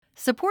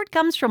Support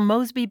comes from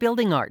Mosby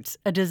Building Arts,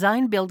 a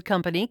design-build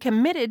company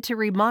committed to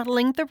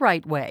remodeling the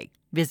right way.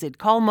 Visit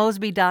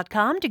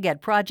callmosby.com to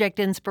get project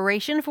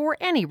inspiration for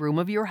any room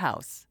of your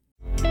house.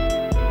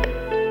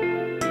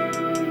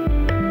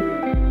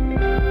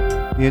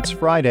 It's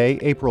Friday,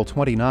 April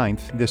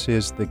 29th. This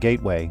is The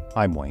Gateway.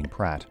 I'm Wayne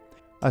Pratt.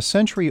 A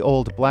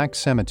century-old black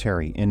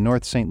cemetery in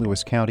North St.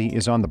 Louis County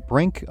is on the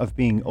brink of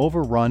being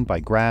overrun by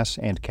grass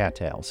and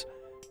cattails.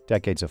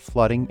 Decades of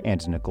flooding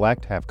and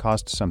neglect have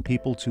caused some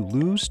people to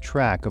lose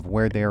track of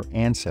where their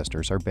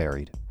ancestors are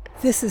buried.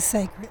 This is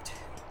sacred.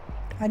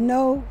 I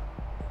know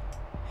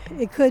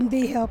it couldn't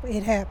be helped,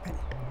 it happened.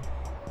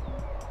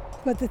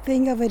 But the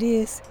thing of it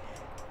is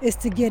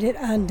to get it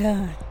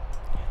undone.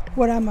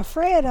 What I'm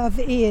afraid of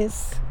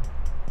is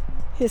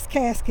his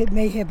casket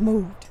may have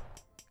moved.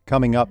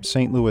 Coming up,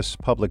 St. Louis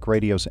Public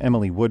Radio's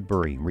Emily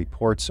Woodbury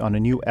reports on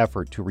a new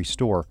effort to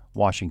restore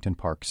Washington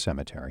Park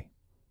Cemetery.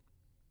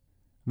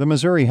 The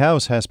Missouri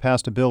House has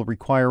passed a bill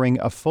requiring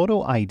a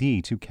photo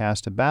ID to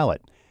cast a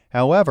ballot.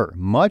 However,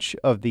 much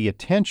of the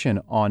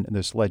attention on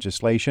this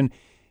legislation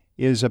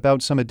is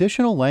about some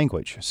additional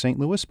language. St.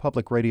 Louis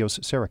Public Radio's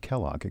Sarah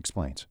Kellogg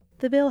explains.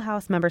 The bill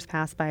House members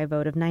passed by a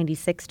vote of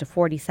 96 to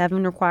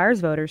 47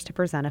 requires voters to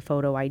present a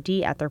photo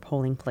ID at their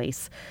polling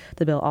place.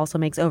 The bill also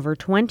makes over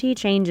 20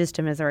 changes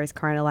to Missouri's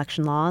current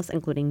election laws,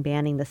 including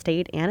banning the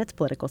state and its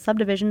political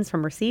subdivisions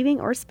from receiving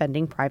or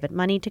spending private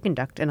money to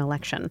conduct an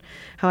election.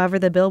 However,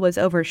 the bill was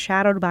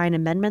overshadowed by an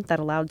amendment that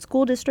allowed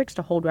school districts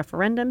to hold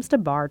referendums to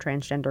bar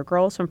transgender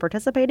girls from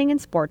participating in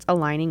sports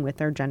aligning with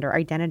their gender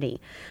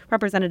identity.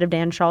 Representative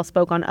Dan Shaw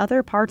spoke on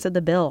other parts of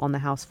the bill on the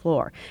House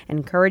floor and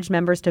encouraged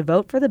members to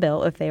vote for the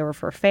bill if they were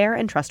for fair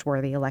and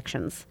trustworthy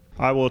elections.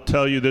 I will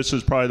tell you this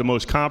is probably the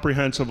most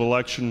comprehensive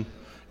election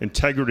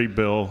integrity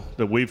bill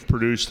that we've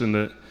produced in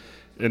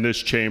this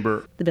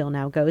chamber. The bill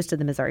now goes to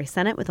the Missouri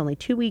Senate with only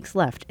 2 weeks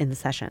left in the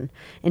session.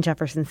 In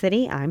Jefferson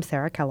City, I'm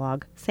Sarah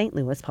Kellogg, St.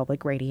 Louis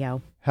Public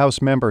Radio.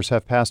 House members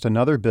have passed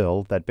another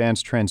bill that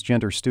bans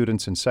transgender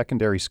students in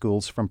secondary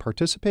schools from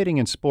participating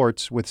in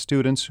sports with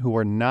students who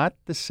are not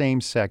the same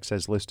sex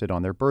as listed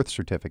on their birth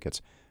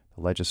certificates.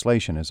 The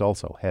legislation is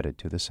also headed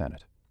to the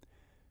Senate.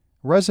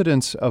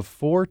 Residents of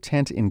 4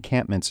 tent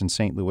encampments in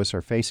St. Louis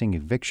are facing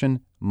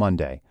eviction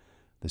Monday.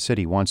 The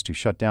city wants to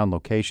shut down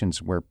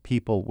locations where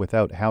people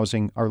without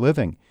housing are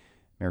living.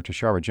 Mayor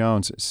Tashara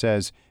Jones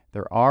says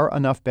there are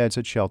enough beds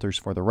at shelters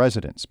for the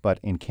residents, but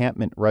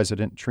encampment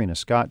resident Trina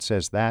Scott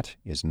says that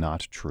is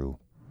not true.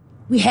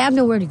 We have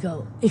nowhere to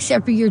go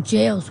except for your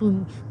jails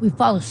when we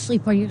fall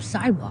asleep on your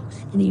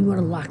sidewalks, and then you want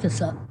to lock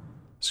us up.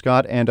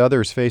 Scott and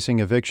others facing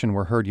eviction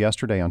were heard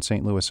yesterday on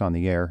St. Louis on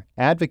the Air.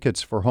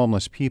 Advocates for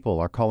homeless people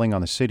are calling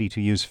on the city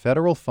to use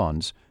federal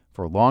funds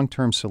for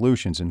long-term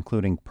solutions,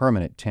 including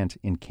permanent tent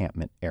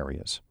encampment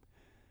areas.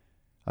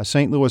 A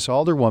St. Louis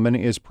alderwoman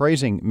is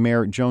praising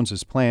Mayor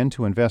Jones's plan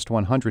to invest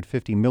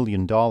 $150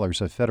 million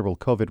of federal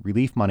COVID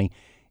relief money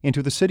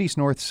into the city's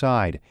north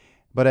side.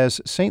 But as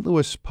St.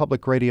 Louis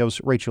Public Radio's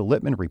Rachel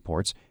Littman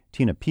reports,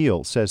 Tina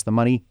Peel says the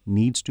money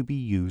needs to be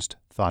used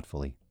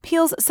thoughtfully.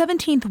 Peel's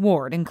 17th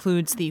Ward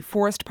includes the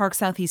Forest Park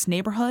Southeast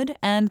neighborhood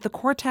and the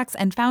Cortex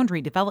and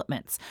Foundry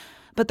developments,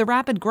 but the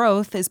rapid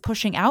growth is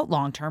pushing out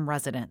long-term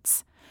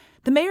residents.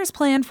 The mayor's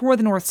plan for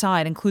the north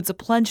side includes a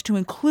pledge to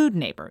include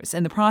neighbors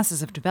in the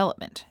process of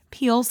development.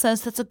 Peel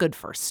says that's a good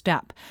first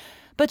step.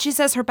 But she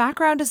says her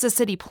background as a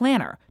city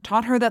planner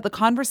taught her that the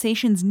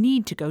conversations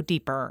need to go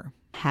deeper.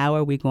 How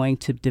are we going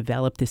to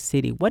develop the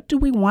city? What do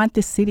we want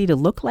the city to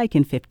look like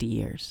in 50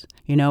 years?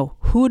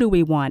 Who do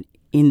we want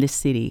in the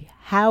city?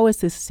 How is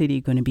this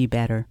city going to be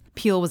better?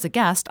 Peel was a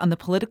guest on the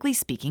Politically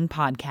Speaking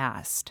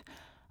podcast.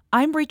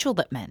 I'm Rachel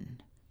Littman,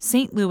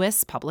 St.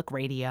 Louis Public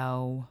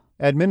Radio.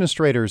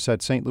 Administrators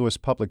at St. Louis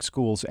Public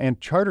Schools and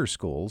charter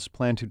schools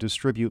plan to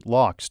distribute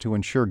locks to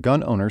ensure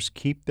gun owners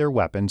keep their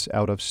weapons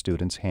out of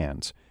students'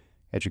 hands.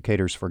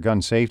 Educators for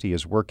Gun Safety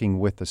is working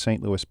with the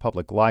St. Louis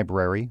Public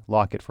Library,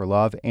 Lock It for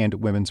Love, and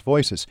Women's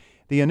Voices.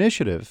 The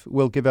initiative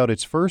will give out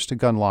its first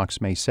gun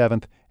locks May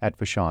 7th at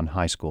Vashon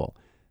High School.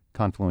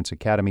 Confluence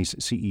Academy's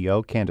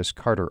CEO, Candace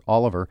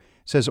Carter-Oliver,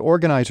 says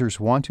organizers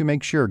want to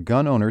make sure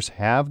gun owners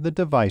have the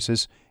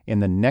devices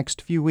in the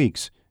next few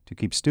weeks to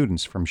keep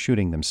students from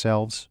shooting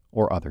themselves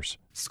or others.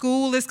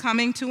 School is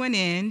coming to an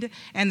end,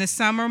 and the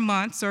summer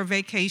months or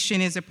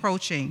vacation is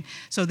approaching.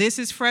 So this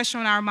is fresh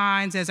on our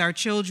minds as our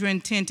children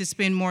tend to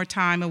spend more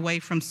time away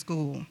from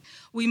school.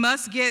 We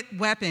must get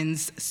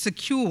weapons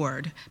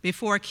secured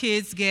before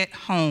kids get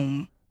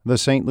home. The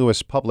St.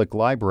 Louis Public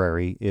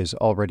Library is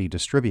already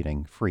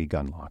distributing free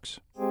gun locks.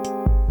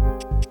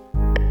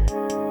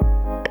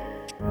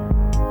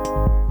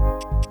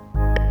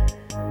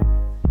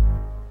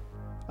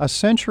 A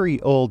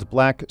century-old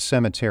black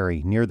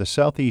cemetery near the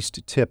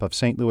southeast tip of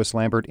St. Louis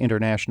Lambert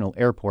International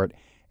Airport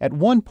at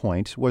one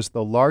point was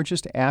the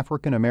largest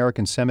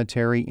African-American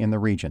cemetery in the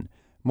region.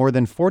 More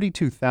than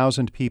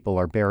 42,000 people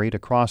are buried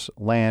across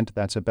land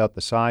that's about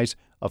the size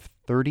of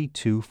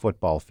 32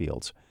 football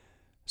fields.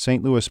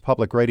 St. Louis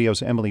Public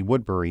Radio's Emily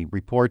Woodbury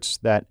reports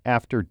that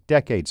after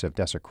decades of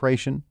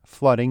desecration,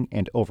 flooding,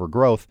 and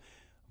overgrowth,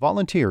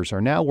 volunteers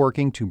are now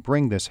working to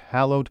bring this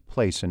hallowed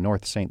place in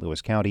North St.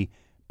 Louis County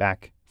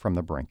back from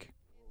the brink.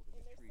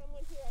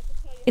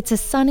 It's a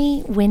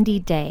sunny, windy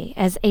day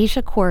as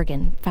Aisha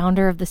Corrigan,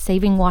 founder of the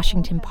Saving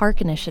Washington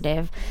Park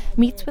initiative,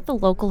 meets with a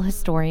local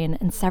historian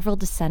and several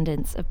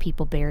descendants of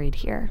people buried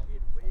here.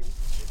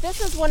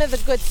 This is one of the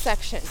good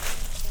sections.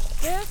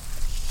 This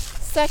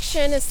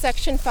section is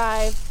Section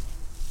 5.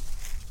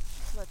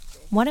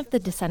 One of the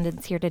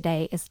descendants here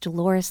today is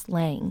Dolores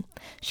Lang.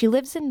 She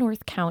lives in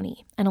North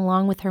County and,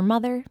 along with her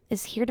mother,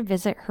 is here to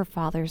visit her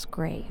father's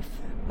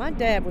grave. My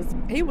dad was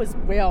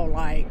well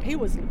liked. He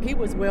was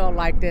well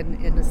liked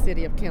in the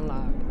city of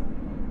Kinloch.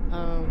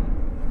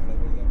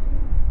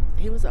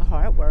 He was a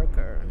hard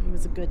worker. He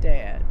was a good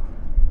dad.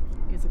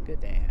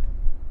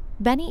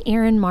 Benny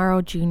Aaron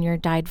Morrow Jr.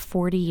 died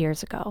 40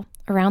 years ago,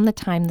 around the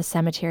time the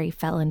cemetery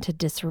fell into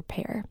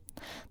disrepair.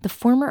 The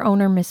former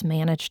owner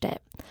mismanaged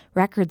it.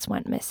 Records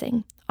went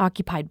missing.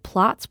 Occupied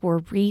plots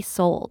were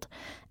resold,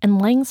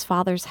 and Lang's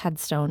father's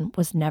headstone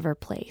was never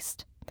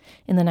placed.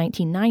 In the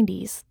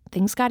 1990s,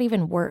 things got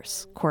even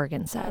worse,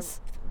 Corrigan says.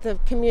 The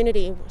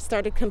community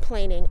started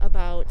complaining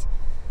about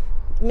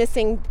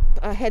missing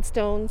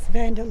headstones.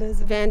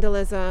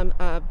 Vandalism.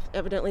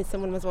 Evidently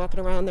someone was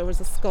walking around. There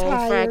was a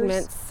skull,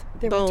 fragments,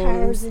 there bones. Were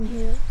tires in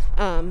here.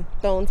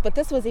 Bones. But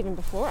this was even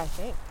before, I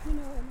think.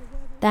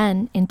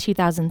 Then, in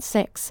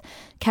 2006,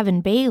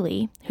 Kevin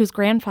Bailey, whose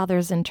grandfather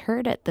is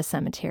interred at the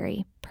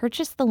cemetery,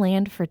 purchased the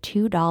land for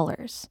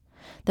 $2.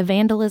 The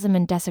vandalism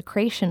and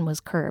desecration was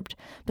curbed,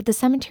 but the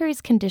cemetery's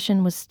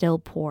condition was still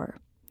poor.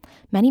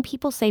 Many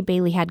people say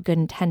Bailey had good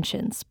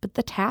intentions, but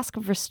the task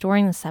of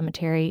restoring the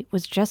cemetery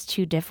was just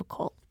too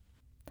difficult.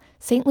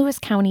 St. Louis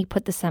County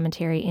put the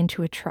cemetery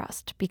into a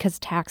trust because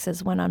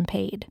taxes went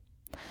unpaid.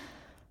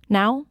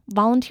 Now,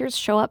 volunteers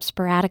show up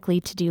sporadically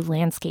to do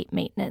landscape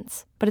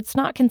maintenance, but it's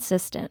not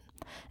consistent,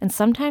 and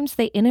sometimes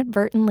they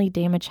inadvertently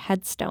damage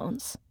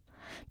headstones.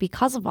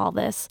 Because of all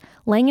this,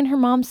 Lang and her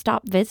mom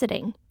stopped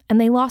visiting, and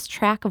they lost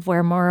track of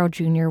where Morrow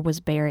Jr. was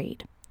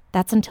buried.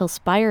 That's until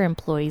Spire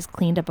employees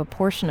cleaned up a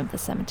portion of the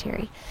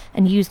cemetery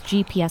and used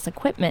GPS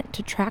equipment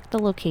to track the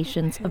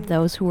locations of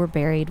those who were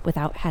buried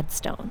without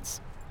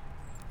headstones.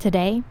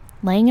 Today,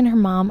 Lang and her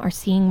mom are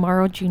seeing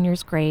Morrow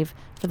Jr.'s grave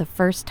for the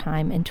first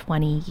time in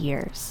 20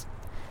 years.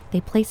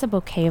 They place a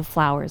bouquet of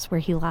flowers where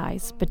he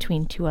lies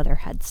between two other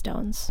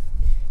headstones.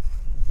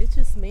 It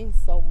just means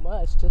so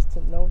much just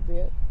to know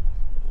that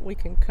we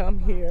can come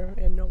here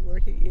and know where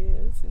he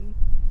is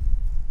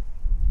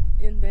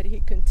and that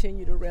he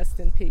continue to rest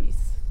in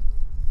peace.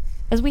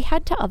 As we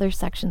head to other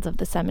sections of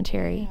the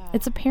cemetery,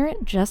 it's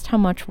apparent just how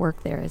much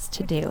work there is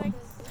to do.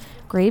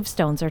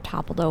 Gravestones are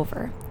toppled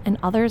over, and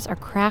others are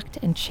cracked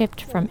and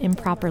chipped from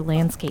improper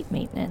landscape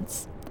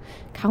maintenance.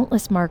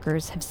 Countless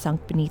markers have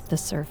sunk beneath the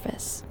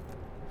surface.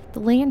 The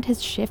land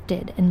has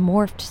shifted and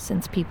morphed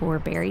since people were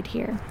buried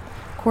here.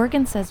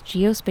 Corrigan says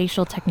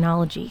geospatial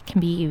technology can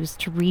be used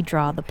to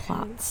redraw the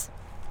plots.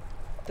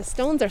 The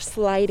stones are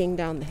sliding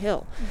down the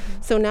hill.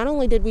 So not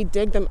only did we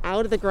dig them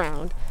out of the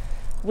ground,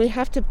 we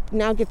have to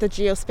now get the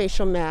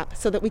geospatial map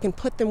so that we can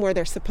put them where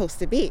they're supposed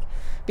to be,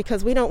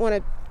 because we don't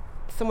want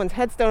someone's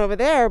headstone over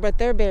there, but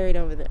they're buried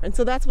over there. And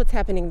so that's what's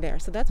happening there.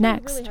 So that's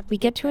Next, we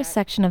get to a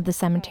section of the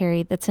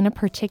cemetery that's in a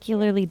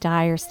particularly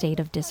dire state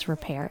of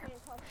disrepair.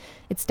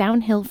 It's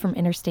downhill from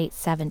Interstate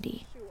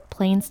 70.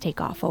 Planes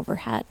take off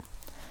overhead.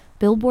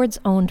 Billboards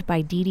owned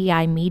by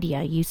DDI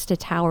Media used to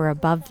tower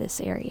above this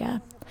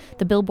area.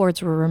 The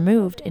billboards were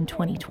removed in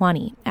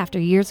 2020 after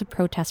years of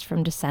protest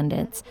from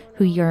descendants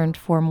who yearned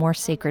for a more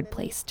sacred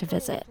place to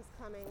visit.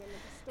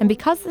 And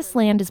because this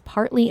land is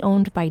partly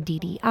owned by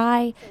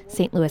DDI,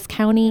 St. Louis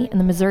County, and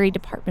the Missouri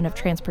Department of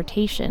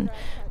Transportation,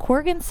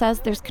 Corrigan says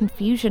there's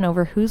confusion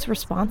over who's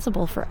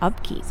responsible for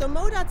upkeep. So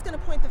MoDOT's going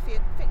to point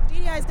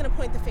DDI is going to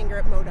point the finger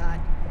at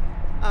MoDOT.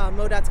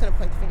 MoDOT's going to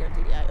point the finger at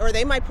DDI. Or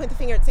they might point the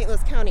finger at St.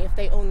 Louis County if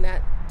they own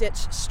that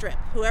ditch strip.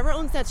 Whoever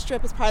owns that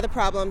strip is part of the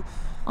problem.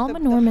 Alma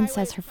Norman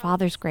says her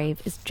father's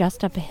grave is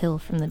just up a hill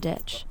from the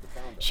ditch.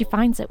 She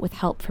finds it with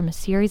help from a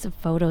series of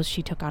photos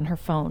she took on her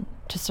phone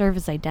to serve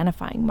as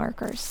identifying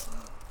markers.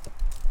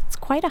 It's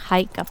quite a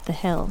hike up the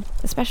hill,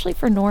 especially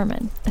for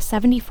Norman, a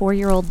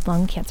 74-year-old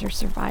lung cancer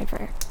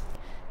survivor.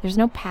 There's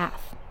no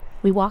path.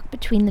 We walk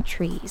between the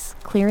trees,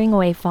 clearing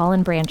away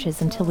fallen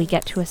branches until we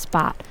get to a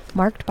spot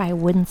marked by a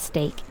wooden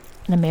stake,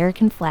 an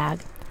American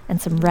flag,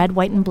 and some red,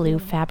 white, and blue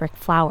fabric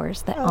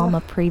flowers that Alma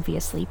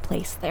previously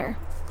placed there.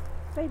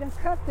 They done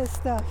cut this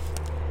stuff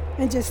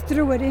and just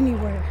threw it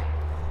anywhere.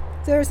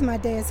 There's my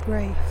dad's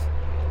grave.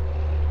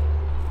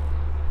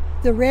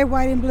 The red,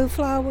 white, and blue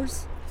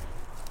flowers.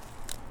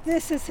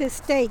 This is his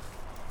stake.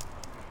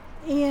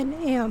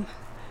 N.M.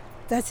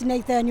 That's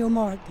Nathaniel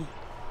Martin.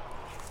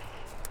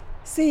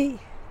 See,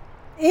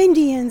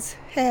 Indians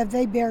have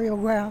their burial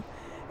ground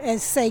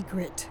as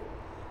sacred.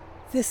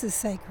 This is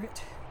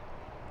sacred.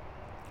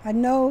 I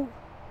know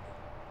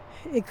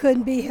it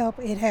couldn't be helped,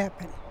 it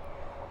happened.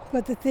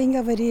 But the thing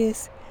of it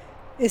is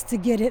is to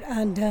get it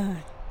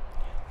undone.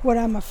 What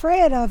I'm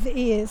afraid of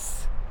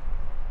is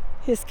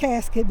his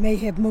casket may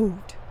have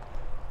moved.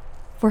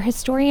 For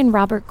historian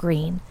Robert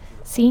Green,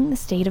 seeing the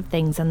state of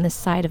things on this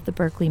side of the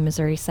Berkeley,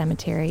 Missouri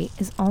cemetery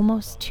is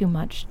almost too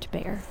much to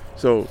bear.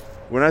 So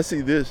when I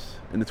see this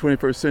in the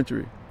 21st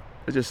century,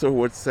 it just shows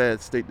what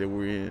sad state that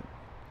we're in.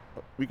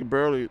 We can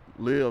barely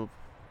live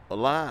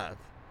alive,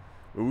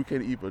 but we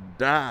can't even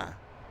die.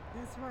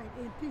 That's right,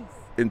 in peace.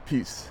 In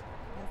peace.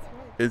 That's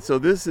right. And so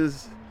this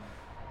is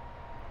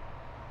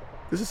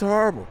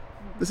horrible.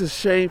 This is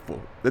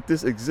shameful that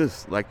this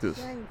exists like this.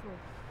 Shameful.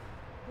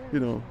 You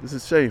know, this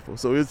is shameful.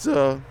 So it's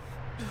I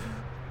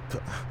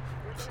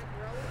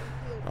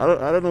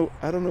don't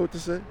know what to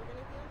say.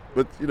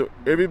 But you know,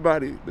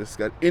 everybody that's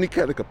got any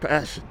kind of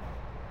compassion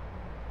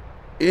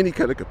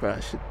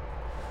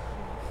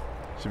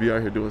should be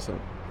out here doing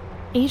something.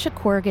 Asia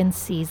Corrigan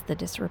sees the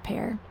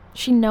disrepair.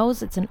 She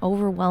knows it's an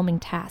overwhelming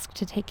task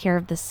to take care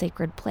of this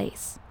sacred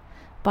place.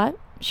 But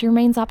she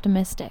remains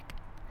optimistic.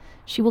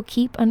 She will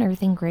keep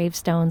unearthing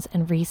gravestones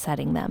and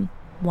resetting them,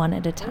 one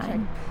at a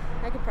time.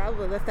 I could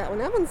probably lift that one.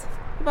 That one's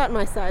about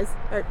my size,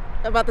 or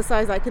about the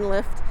size I can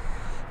lift.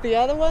 The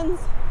other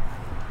ones,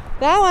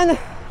 that one,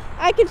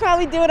 I could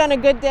probably do it on a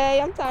good day.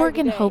 I'm tired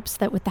Corrigan today. hopes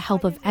that with the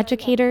help of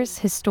educators,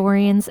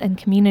 historians, and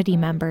community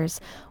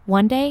members,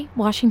 one day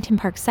Washington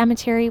Park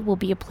Cemetery will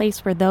be a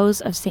place where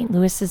those of St.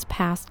 Louis's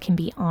past can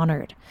be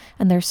honored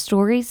and their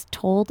stories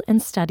told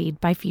and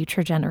studied by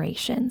future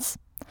generations.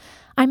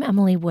 I'm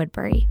Emily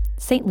Woodbury,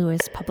 St.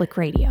 Louis Public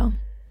Radio.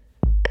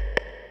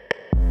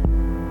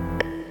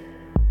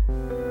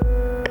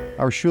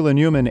 Our Shula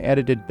Newman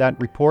edited that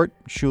report.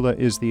 Shula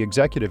is the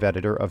executive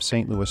editor of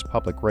St. Louis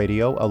Public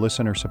Radio, a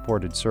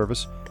listener-supported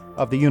service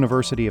of the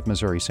University of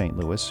Missouri-St.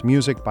 Louis.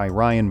 Music by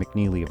Ryan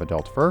McNeely of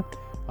Adult Fur.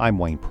 I'm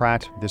Wayne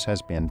Pratt. This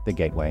has been The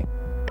Gateway.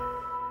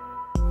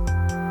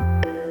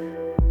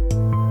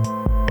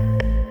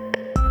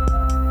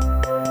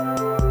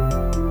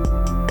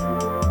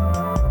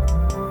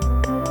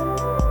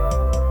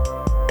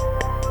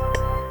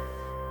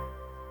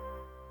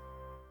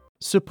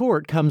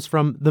 Support comes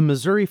from the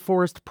Missouri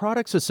Forest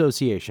Products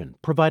Association,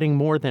 providing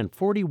more than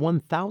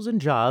 41,000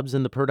 jobs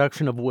in the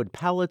production of wood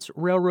pallets,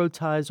 railroad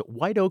ties,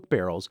 white oak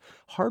barrels,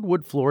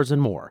 hardwood floors,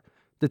 and more.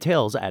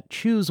 Details at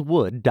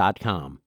choosewood.com.